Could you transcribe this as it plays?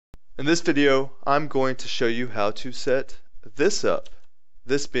In this video, I'm going to show you how to set this up.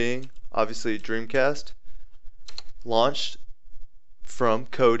 This being, obviously, Dreamcast, launched from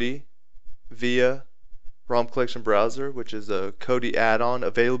Kodi via Rom Collection Browser, which is a Kodi add-on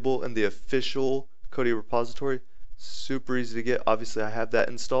available in the official Kodi repository. Super easy to get. Obviously, I have that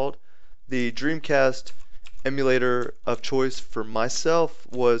installed. The Dreamcast emulator of choice for myself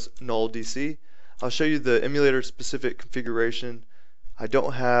was Null DC. I'll show you the emulator specific configuration. I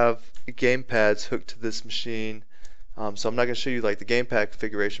don't have gamepads hooked to this machine, so I'm not going to show you like the gamepad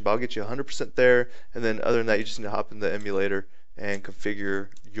configuration, but I'll get you 100% there, and then other than that you just need to hop in the emulator and configure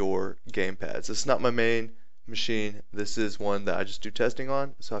your gamepads. This is not my main machine, this is one that I just do testing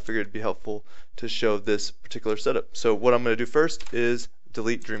on, so I figured it'd be helpful to show this particular setup. So what I'm going to do first is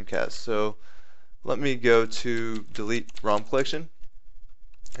delete Dreamcast. So let me go to delete ROM collection,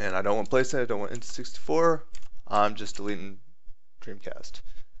 and I don't want PlayStation, I don't want N64, I'm just deleting Dreamcast.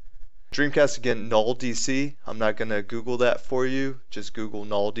 Dreamcast, again, Null DC. I'm not going to Google that for you. Just Google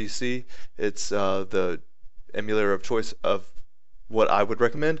Null DC. It's the emulator of choice of what I would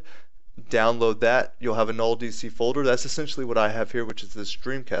recommend. Download that. You'll have a Null DC folder. That's essentially what I have here, which is this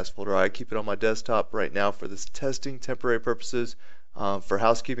Dreamcast folder. I keep it on my desktop right now for this testing, temporary purposes. For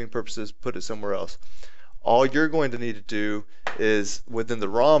housekeeping purposes, put it somewhere else. All you're going to need to do is within the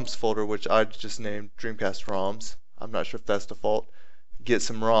ROMs folder, which I just named Dreamcast ROMs. I'm not sure if that's default. Get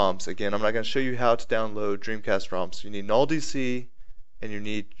some ROMs. Again, I'm not going to show you how to download Dreamcast ROMs. You need Null DC and you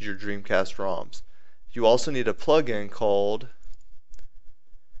need your Dreamcast ROMs. You also need a plugin called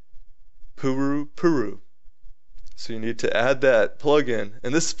PuruPuru. So you need to add that plugin,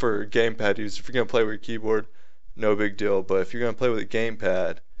 and this is for gamepad use. If you're going to play with your keyboard, no big deal, but if you're going to play with a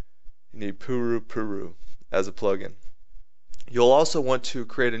gamepad, you need PuruPuru as a plugin. You'll also want to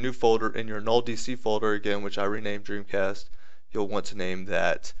create a new folder in your Null DC folder, again, which I renamed Dreamcast. You'll want to name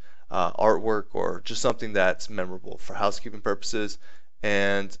that artwork or just something that's memorable for housekeeping purposes,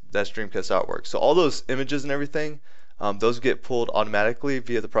 and that's Dreamcast artwork. So all those images and everything, those get pulled automatically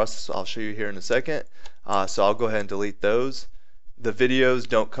via the process I'll show you here in a second. So I'll go ahead and delete those. The videos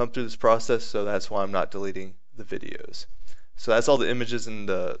don't come through this process, so that's why I'm not deleting the videos. So that's all the images and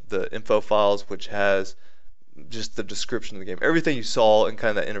the info files, which has just the description of the game. Everything you saw in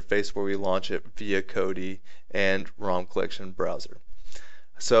kind of that interface where we launch it via Kodi and Rom Collection Browser.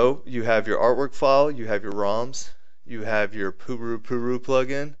 So you have your artwork file, you have your ROMs, you have your PuruPuru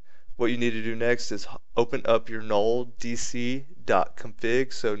plugin. What you need to do next is open up your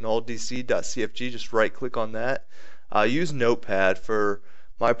NullDC.config, so NullDC.cfg, just right click on that. Use Notepad. For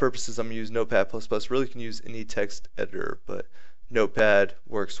my purposes, I'm going to use Notepad++. Really can use any text editor, but Notepad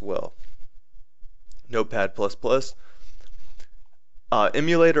works well. Notepad++.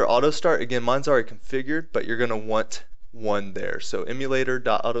 Emulator auto start, again, mine's already configured, but you're going to want one there. So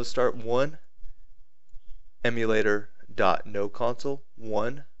emulator.autostart 1, emulator.noconsole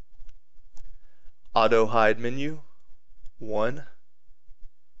 1, auto hide menu 1,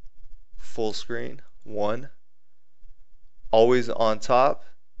 full screen 1, always on top.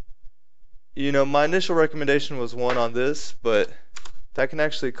 You know, my initial recommendation was 1 on this, but that can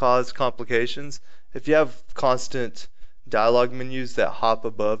actually cause complications. If you have constant dialog menus that hop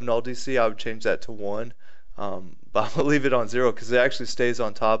above Null DC, I would change that to 1. But I'm going to leave it on 0 because it actually stays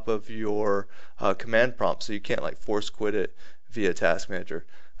on top of your command prompt, so you can't like force quit it via Task Manager.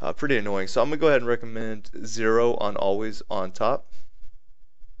 Pretty annoying. So I'm going to go ahead and recommend 0 on always on top.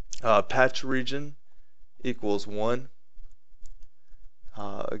 Patch region equals 1.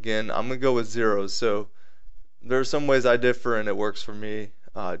 Again, I'm going to go with 0. So there are some ways I differ and it works for me.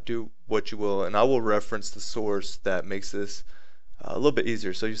 Do what you will, and I will reference the source that makes this a little bit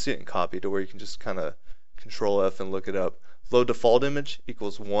easier. So you see it in copy to where you can just kind of Control F and look it up. Load default image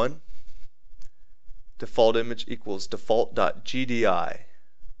equals 1. Default image equals default.gdi.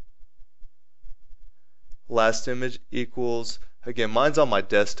 Last image equals, again, mine's on my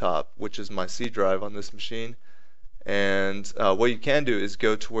desktop, which is my C drive on this machine. And what you can do is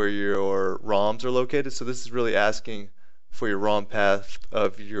go to where your ROMs are located. So this is really asking for your ROM path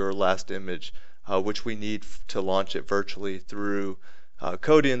of your last image, which we need to launch it virtually through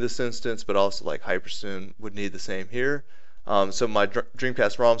Kodi in this instance, but also like Hypersoon would need the same here. So my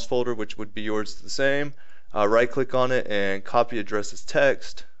Dreamcast ROMs folder, which would be yours the same, right click on it and copy address as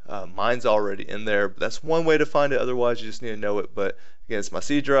text. Mine's already in there, but that's one way to find it. Otherwise you just need to know it. But again, it's my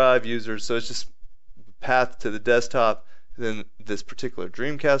C drive, users, so it's just path to the desktop, then this particular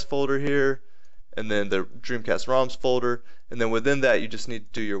Dreamcast folder here, and then the Dreamcast ROMs folder, and then within that you just need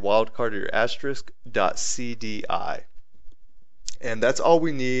to do your wildcard or your asterisk.cdi. And that's all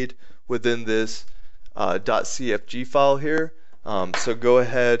we need within this .cfg file here. So go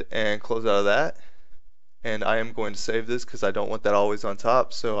ahead and close out of that. And I am going to save this because I don't want that always on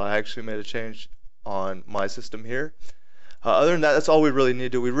top. So I actually made a change on my system here. Other than that, that's all we really need to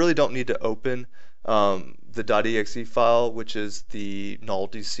do. We really don't need to open the .exe file, which is the Null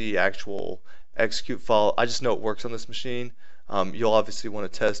DC actual execute file. I just know it works on this machine. You'll obviously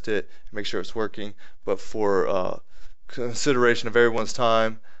want to test it and make sure it's working, but for consideration of everyone's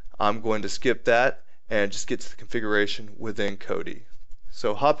time, I'm going to skip that and just get to the configuration within Kodi.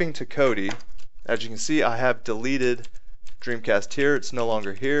 So hopping to Kodi, as you can see, I have deleted Dreamcast here. It's no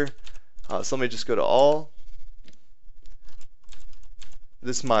longer here. So let me just go to all.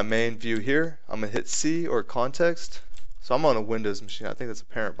 This is my main view here. I'm going to hit C or context. So I'm on a Windows machine. I think that's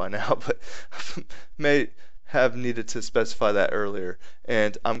apparent by now, but may have needed to specify that earlier.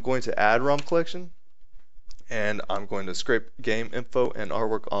 And I'm going to add Rom Collection, and I'm going to scrape game info and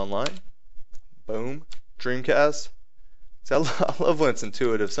artwork online. Boom. Dreamcast. See, I love when it's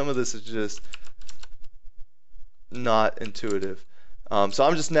intuitive. Some of this is just not intuitive. So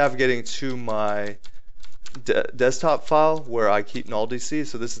I'm just navigating to my desktop file where I keep Null DC.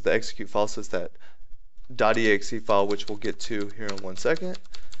 So this is the execute file, so it's that .exe file, which we'll get to here in 1 second.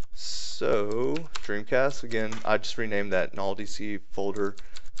 So Dreamcast, again, I just renamed that Null DC folder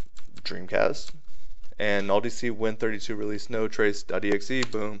Dreamcast, and Null DC Win32 release no trace.exe,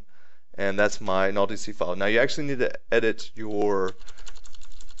 boom, and that's my Null DC file. Now you actually need to edit your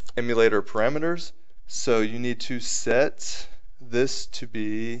emulator parameters, so you need to set this to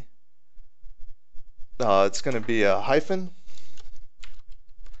be it's going to be a hyphen,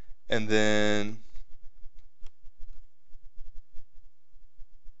 and then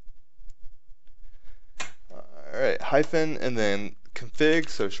alright, hyphen, and then config,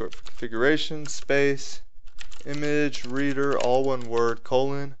 so short for configuration, space, image reader, all one word,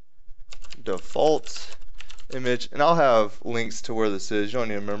 colon, default image, and I'll have links to where this is. You don't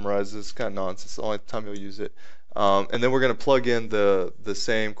need to memorize this, it's kind of nonsense, it's the only time you'll use it. And then we're going to plug in the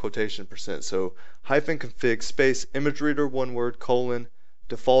same quotation %. So hyphen config space image reader one word colon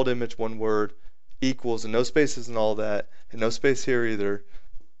default image one word equals, and no spaces and all that, and no space here either,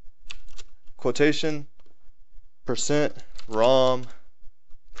 quotation %rom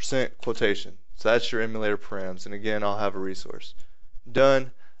 %quotation. So that's your emulator params, and again I'll have a resource.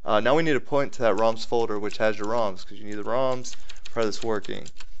 Done. Now we need to point to that ROMs folder which has your ROMs, because you need the ROMs for this working.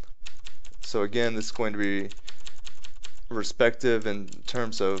 So again, this is going to be respective in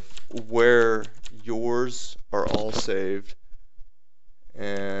terms of where yours are all saved,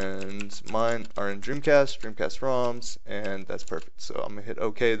 and mine are in Dreamcast ROMs, and that's perfect. So I'm gonna hit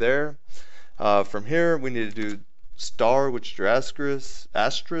OK there. From here we need to do star, which is your asterisk,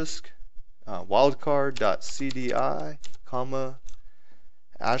 wildcard.cdi, comma,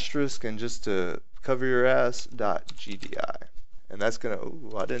 asterisk, and just to cover your ass, .gdi, and that's gonna,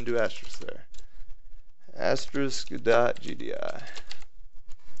 ooh, I didn't do asterisk there, asterisk.gdi,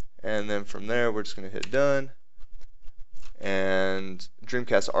 and then from there we're just gonna hit done. And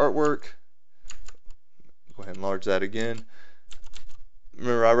Dreamcast artwork, go ahead and enlarge that again.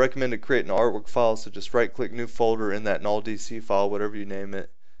 Remember, I recommend to create an artwork file, so just right click new folder in that Null DC file, whatever you name it,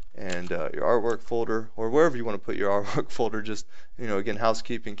 and your artwork folder, or wherever you want to put your artwork folder, just, you know, again,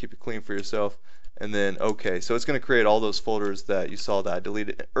 housekeeping, keep it clean for yourself, and then OK. So it's going to create all those folders that you saw that I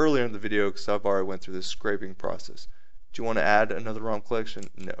deleted earlier in the video, because I've already went through this scraping process. Do you want to add another ROM collection?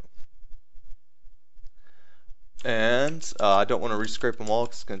 No. And I don't want to rescrape them all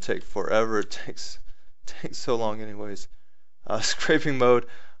because it's going to take forever. It takes so long anyways. Scraping mode,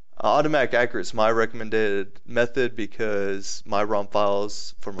 automatic accurate is my recommended method because my ROM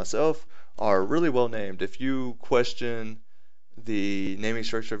files for myself are really well named. If you question the naming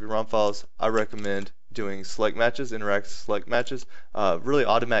structure of your ROM files, I recommend doing select matches, interactive select matches. Really,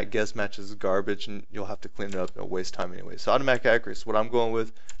 automatic guess matches is garbage, and you'll have to clean it up and waste time anyway. So automatic accurate is what I'm going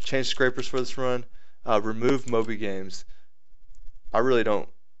with. Change scrapers for this run. Remove Moby games. I really don't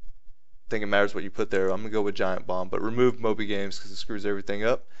think it matters what you put there. I'm gonna go with Giant Bomb, but remove Moby games because it screws everything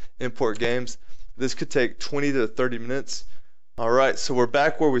up. Import games. This could take 20 to 30 minutes. Alright, so we're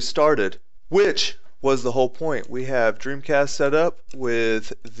back where we started, which was the whole point. We have Dreamcast set up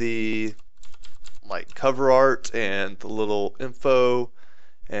with the cover art and the little info,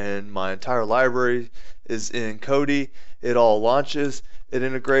 and my entire library is in Kodi. It all launches, it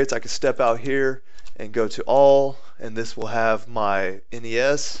integrates. I can step out here and go to all, and this will have my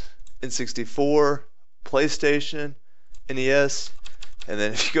NES, N64, PlayStation, NES, and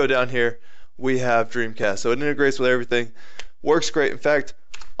then if you go down here we have Dreamcast. So it integrates with everything, works great. In fact,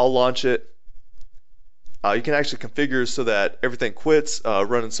 I'll launch it. You can actually configure so that everything quits,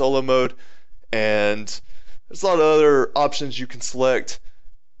 run in solo mode, and There's a lot of other options you can select.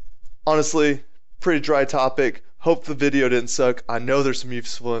 Honestly, pretty dry topic. Hope the video didn't suck. I know there's some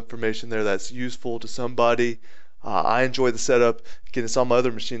useful information there that's useful to somebody. I enjoy the setup. Again, it's on my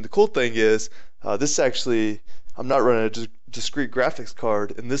other machine. The cool thing is, this actually, I'm not running a discrete graphics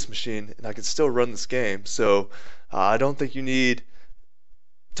card in this machine, and I can still run this game. So I don't think you need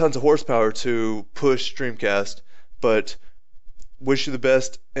tons of horsepower to push Dreamcast, but wish you the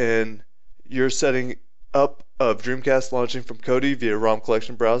best in your setting up of Dreamcast launching from Kodi via Rom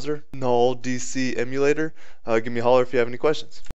Collection Browser, Null DC Emulator. Give me a holler if you have any questions.